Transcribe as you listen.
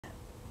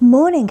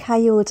Morning, how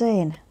you all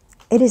doing?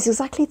 It is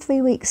exactly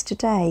 3 weeks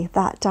today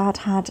that Dad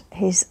had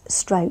his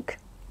stroke.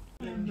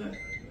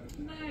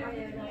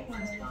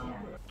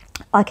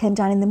 I came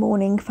down in the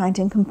morning, found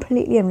him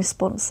completely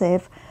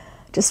unresponsive,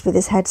 just with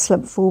his head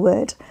slumped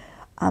forward.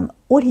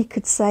 All he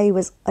could say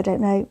was, I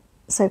don't know.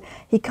 So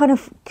he kind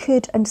of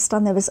could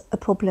understand there was a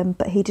problem,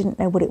 but he didn't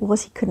know what it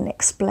was. He couldn't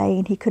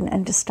explain, he couldn't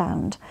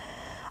understand.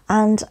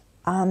 And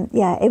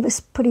yeah, it was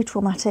pretty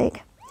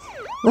traumatic.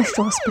 Rushed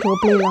to hospital,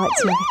 blue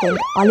lights and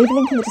everything. I'll leave a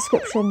link in the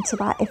description to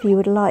that if you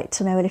would like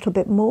to know a little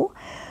bit more.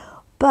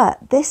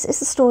 But this is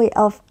the story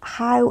of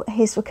how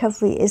his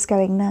recovery is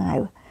going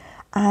now.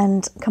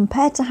 And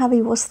compared to how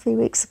he was 3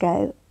 weeks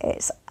ago,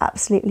 it's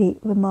absolutely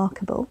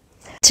remarkable.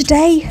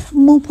 Today,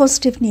 more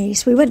positive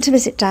news. We went to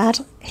visit Dad.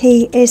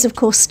 He is, of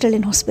course, still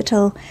in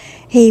hospital.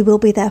 He will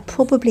be there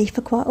probably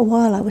for quite a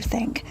while, I would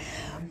think.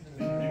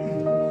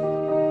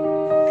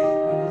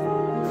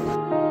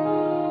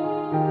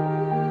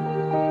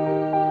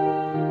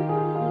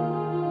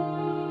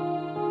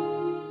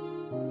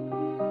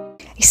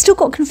 He still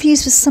got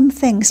confused with some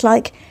things,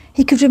 like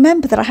he could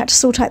remember that I had to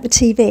sort out the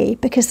TV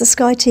because the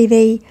Sky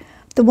TV,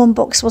 the one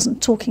box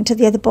wasn't talking to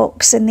the other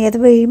box in the other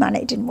room and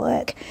it didn't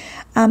work.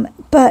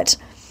 But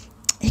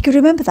he could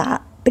remember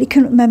that, but he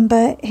couldn't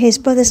remember his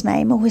brother's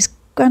name or his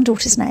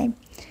granddaughter's name.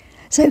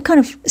 So kind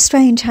of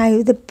strange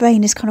how the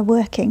brain is kind of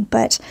working.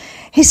 But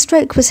his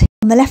stroke was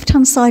on the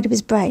left-hand side of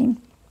his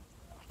brain.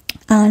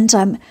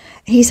 And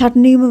he's had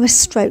numerous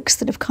strokes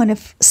that have kind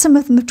of, some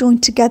of them have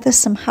joined together,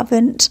 some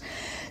haven't.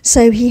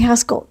 So he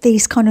has got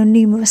these kind of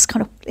numerous,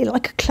 kind of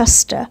like a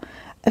cluster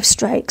of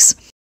strokes.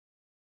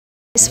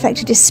 It's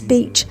affected his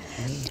speech,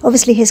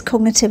 obviously his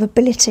cognitive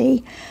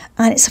ability,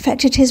 and it's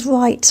affected his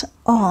right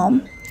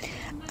arm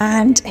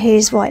and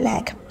his right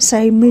leg.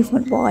 So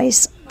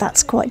movement-wise,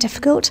 that's quite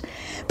difficult.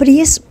 But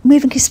he is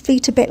moving his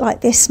feet a bit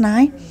like this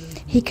now.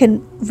 He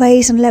can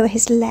raise and lower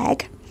his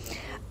leg,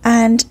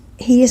 and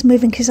he is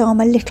moving his arm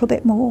a little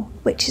bit more,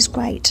 which is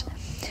great.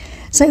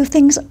 So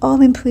things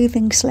are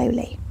improving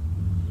slowly.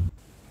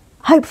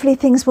 Hopefully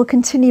things will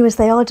continue as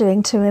they are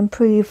doing to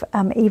improve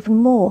even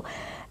more.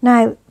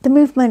 Now, the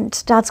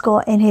movement Dad's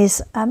got in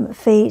his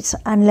feet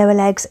and lower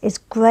legs is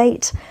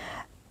great.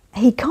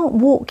 He can't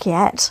walk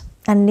yet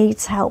and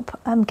needs help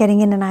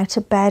getting in and out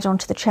of bed,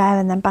 onto the chair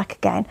and then back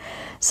again.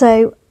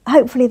 So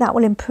hopefully that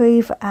will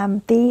improve.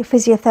 The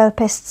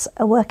physiotherapists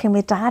are working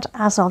with Dad,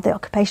 as are the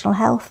occupational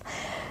health.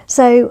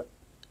 So,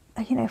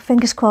 you know,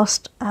 fingers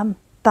crossed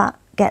that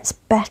gets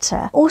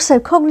better. Also,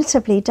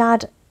 cognitively,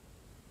 Dad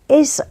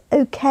is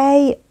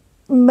okay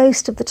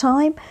most of the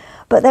time,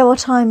 but there are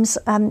times,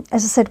 as I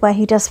said, where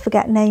he does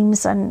forget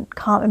names and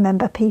can't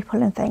remember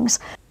people and things.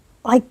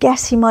 I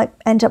guess he might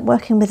end up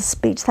working with a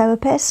speech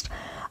therapist,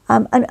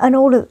 and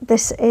all of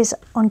this is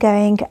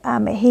ongoing.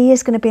 He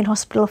is going to be in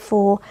hospital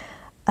for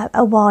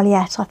a while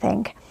yet, I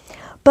think,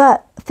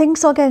 but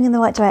things are going in the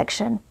right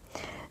direction.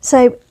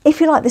 So if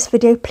you like this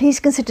video,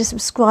 please consider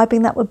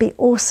subscribing. That would be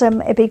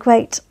awesome. It'd be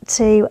great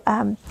to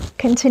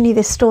continue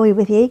this story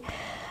with you.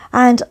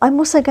 And I'm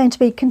also going to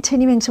be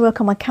continuing to work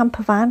on my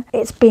camper van.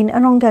 It's been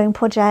an ongoing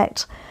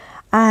project,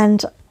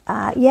 and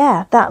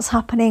yeah, that's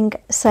happening.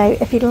 So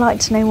if you'd like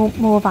to know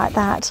more about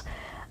that,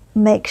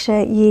 make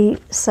sure you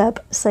sub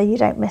so you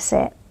don't miss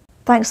it.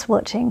 Thanks for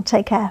watching.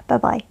 Take care. Bye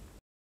bye.